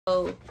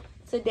So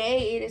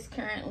today it is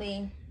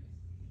currently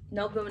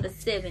November the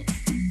 7th.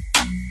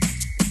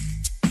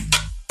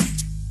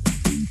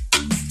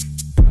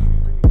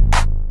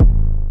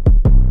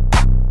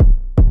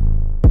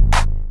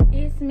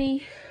 It's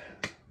me,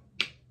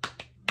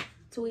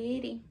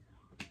 Tweety.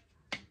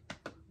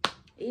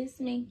 It's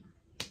me,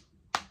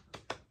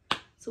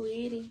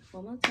 Tweety.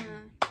 One more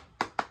time.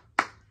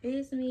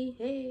 It's me,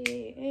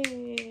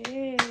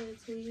 hey,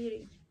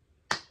 Tweety.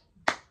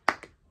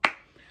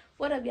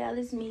 What up, y'all?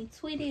 It's me,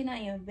 Tweety, and I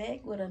am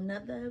back with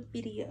another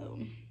video.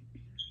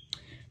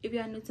 If you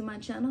are new to my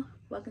channel,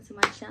 welcome to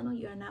my channel.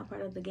 You are now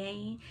part of the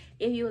game.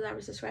 If you would like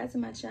to subscribe to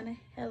my channel,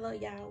 hello,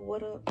 y'all.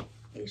 What up?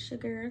 It's your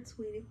girl,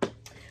 Tweety.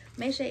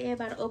 Make sure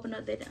everybody open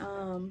up that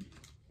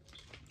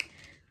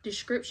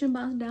description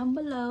box down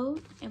below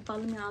and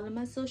follow me all on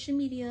my social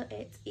media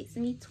at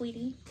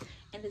Itsxmetweety.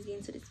 And let's get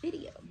into this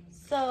video.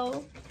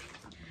 So,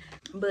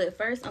 but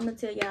first I'm gonna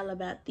tell y'all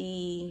about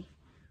the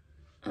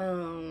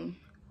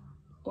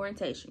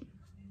orientation,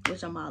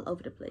 which I'm all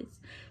over the place.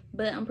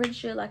 But I'm pretty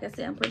sure, like I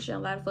said, I'm pretty sure a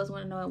lot of folks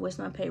want to know what's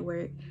my pay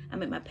rate. I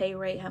mean, my pay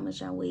rate, how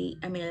much I weigh.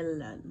 I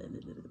mean,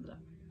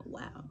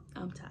 wow,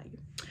 I'm tired.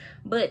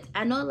 But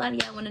I know a lot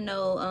of y'all want to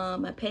know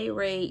my pay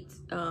rate,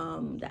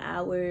 the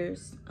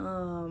hours,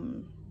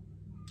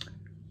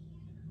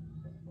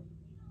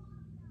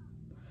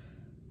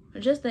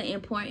 just the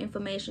important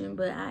information.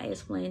 But I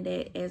explained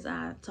that as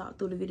I talk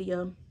through the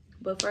video.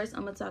 But first,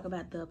 I'm gonna talk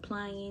about the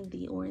applying,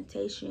 the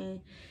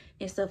orientation,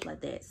 and stuff like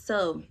that.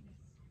 So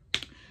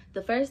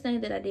the first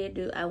thing that I did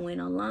do, I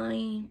went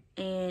online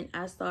and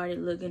I started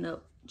looking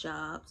up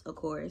jobs, of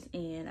course,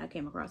 and I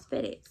came across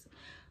FedEx.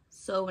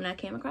 So when I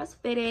came across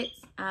FedEx,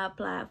 I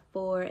applied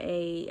for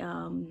a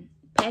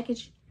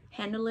package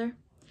handler.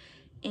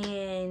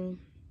 And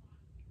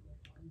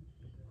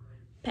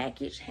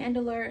package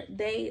handler,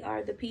 they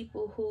are the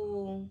people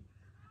who,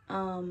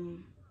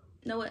 you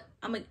know what,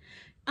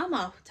 I'm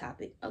off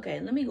topic. Okay,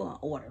 let me go in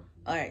order.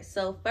 All right,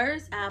 so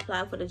first I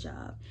applied for the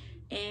job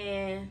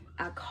and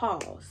I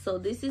called. So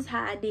this is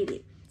how I did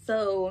it.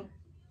 So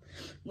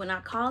when I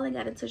called and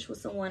got in touch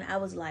with someone, I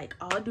was like,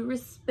 all due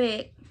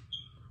respect,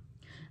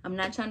 I'm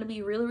not trying to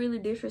be really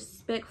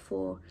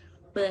disrespectful,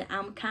 but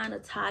I'm kind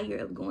of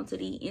tired of going to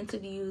the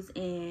interviews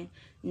and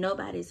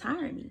nobody's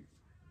hiring me.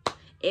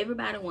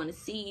 Everybody want to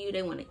see you.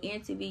 They want to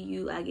interview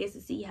you, I guess,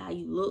 to see how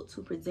you look,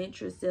 to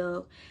present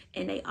yourself.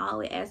 And they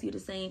always ask you the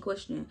same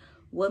question: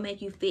 what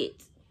make you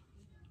fit?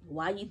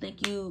 Why you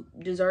think you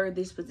deserve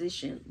this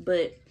position?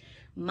 But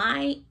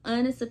my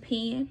honest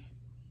opinion,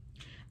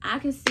 I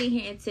can sit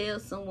here and tell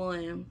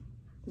someone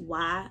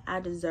why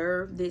I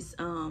deserve this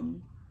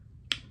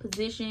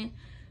position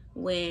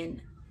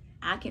when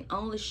I can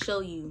only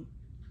show you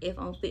if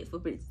I'm fit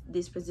for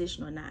this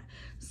position or not.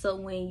 So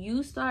when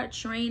you start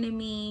training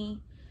me,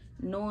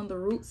 knowing the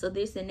roots of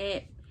this and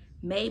that,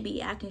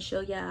 maybe I can show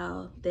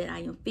y'all that I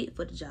am fit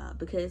for the job.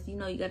 Because, you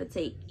know, you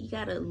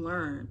gotta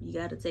learn. You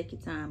gotta take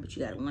your time, but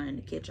you gotta learn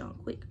to catch on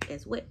quick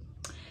as well.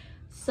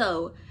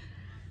 So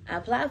I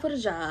applied for the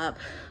job,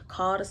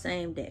 called the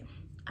same day.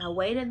 I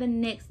waited the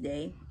next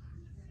day,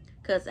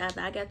 because after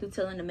I got through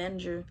telling the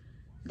manager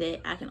that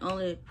I can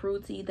only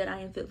prove to you that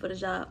I am fit for the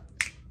job,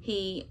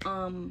 he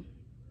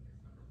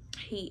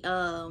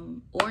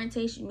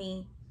orientation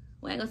me.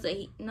 Well, I ain't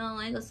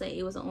gonna say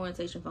it was an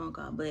orientation phone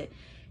call, but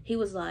he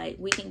was like,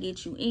 we can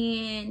get you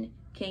in,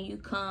 can you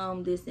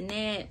come, this and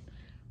that.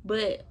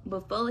 But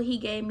before he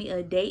gave me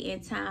a date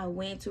and time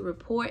when to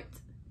report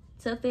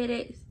to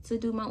FedEx to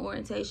do my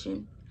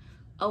orientation,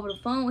 over the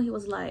phone he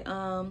was like,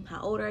 how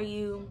old are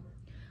you,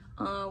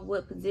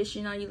 what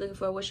position are you looking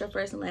for, what's your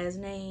first and last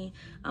name,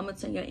 I'm gonna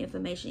turn your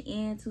information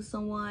in to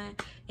someone,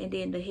 and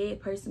then the head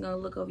person gonna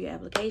look over your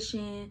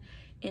application,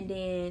 and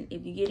then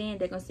if you get in,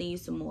 they're gonna send you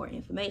some more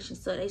information.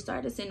 So they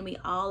started sending me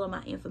all of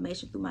my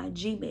information through my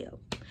Gmail.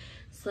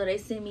 So they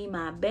sent me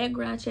my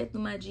background check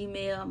through my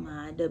Gmail,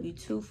 my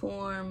W-2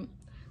 form,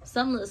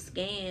 some little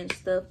scan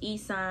stuff,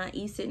 e-sign,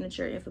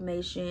 e-signature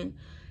information,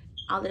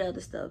 all of the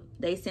other stuff.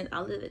 They sent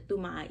all of it through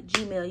my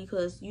Gmail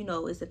because, you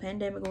know, it's a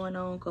pandemic going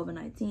on,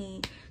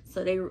 COVID-19.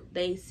 So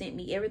they sent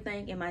me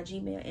everything in my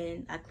Gmail,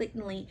 and I clicked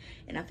the link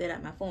and I filled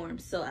out my form.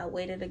 So I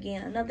waited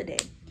again another day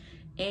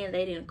and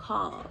they didn't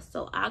call.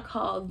 So I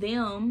called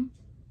them,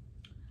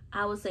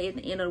 I would say at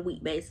the end of the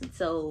week basically.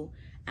 So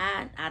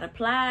I'd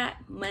applied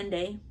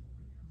Monday,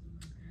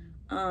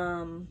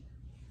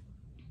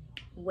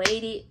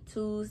 waited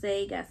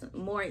Tuesday, got some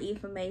more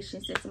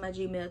information sent to my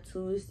Gmail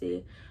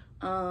Tuesday,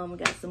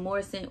 got some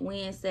more sent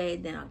Wednesday,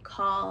 then I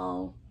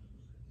called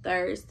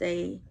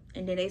Thursday,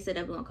 and then they said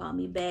they were gonna call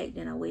me back.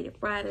 Then I waited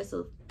Friday,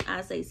 so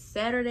I say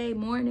Saturday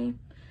morning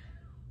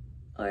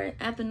or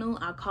afternoon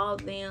I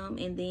called them,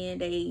 and then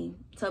they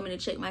told me to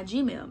check my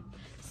Gmail.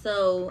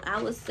 So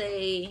I would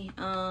say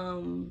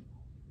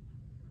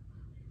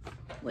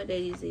what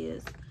day this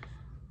is,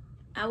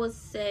 I would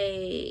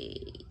say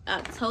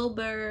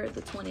October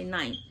the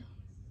 29th.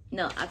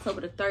 No,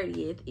 October the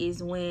 30th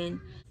is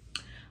when.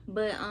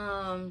 But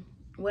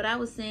what I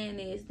was saying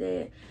is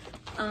that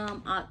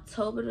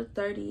October the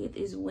 30th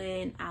is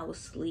when I was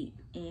asleep.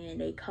 and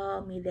they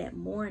called me that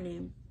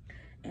morning,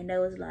 and they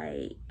was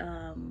like,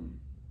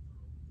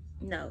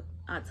 no,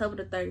 October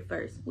the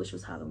 31st, which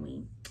was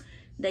Halloween.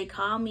 They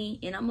called me,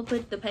 and I'm gonna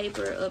put the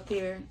paper up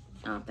here.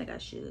 I don't think I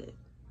should,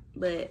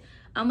 but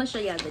I'm gonna show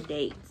y'all the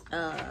dates.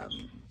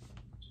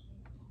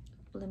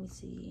 Let me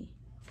see.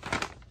 All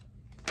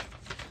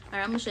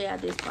right, I'm gonna show y'all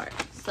this part.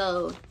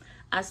 So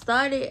I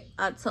started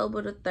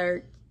October the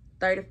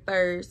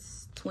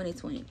 31st,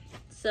 2020.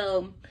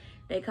 So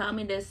they called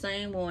me that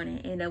same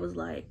morning, and they was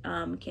like,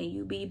 can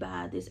you be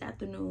by this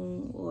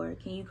afternoon, or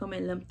can you come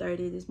at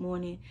 11:30 this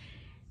morning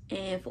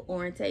and for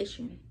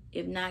orientation?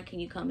 If not, can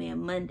you come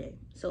in Monday?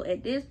 So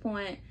at this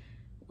point,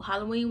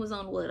 Halloween was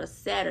on a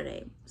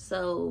Saturday.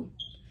 So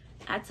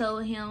I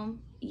told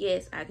him,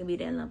 yes, I can be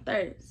there at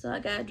 11:30. So I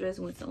got dressed,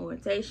 went to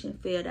orientation,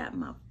 filled out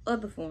my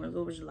other forms,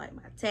 which was like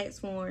my tax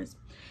forms.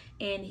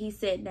 And he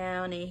sat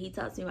down and he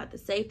talked to me about the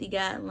safety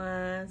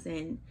guidelines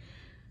and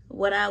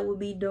what I would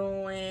be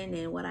doing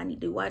and what I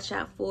need to watch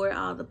out for,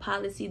 all the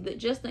policy, but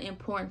just the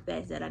important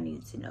facts that I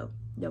needed to know,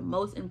 the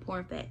most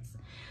important facts.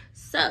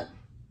 So,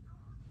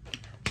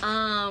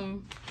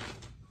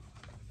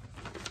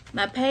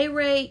 my pay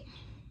rate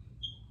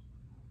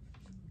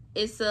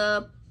is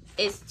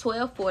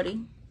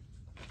 $12.40,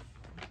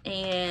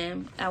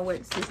 and I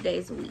work 6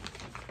 days a week.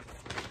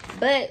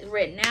 But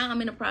right now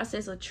I'm in the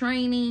process of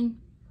training,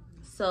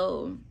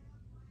 so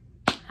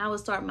I will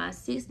start my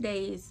 6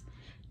 days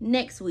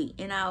next week,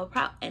 and I will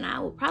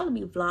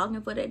probably be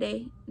vlogging for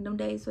them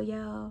days for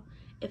y'all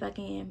if I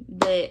can.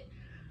 But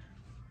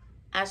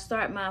I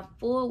start my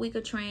full week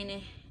of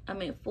training.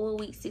 4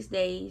 weeks, 6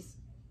 days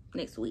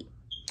next week.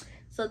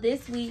 So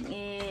this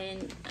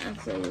weekend, a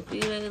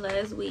few days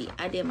last week,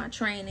 I did my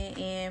training,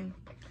 and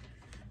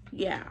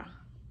yeah,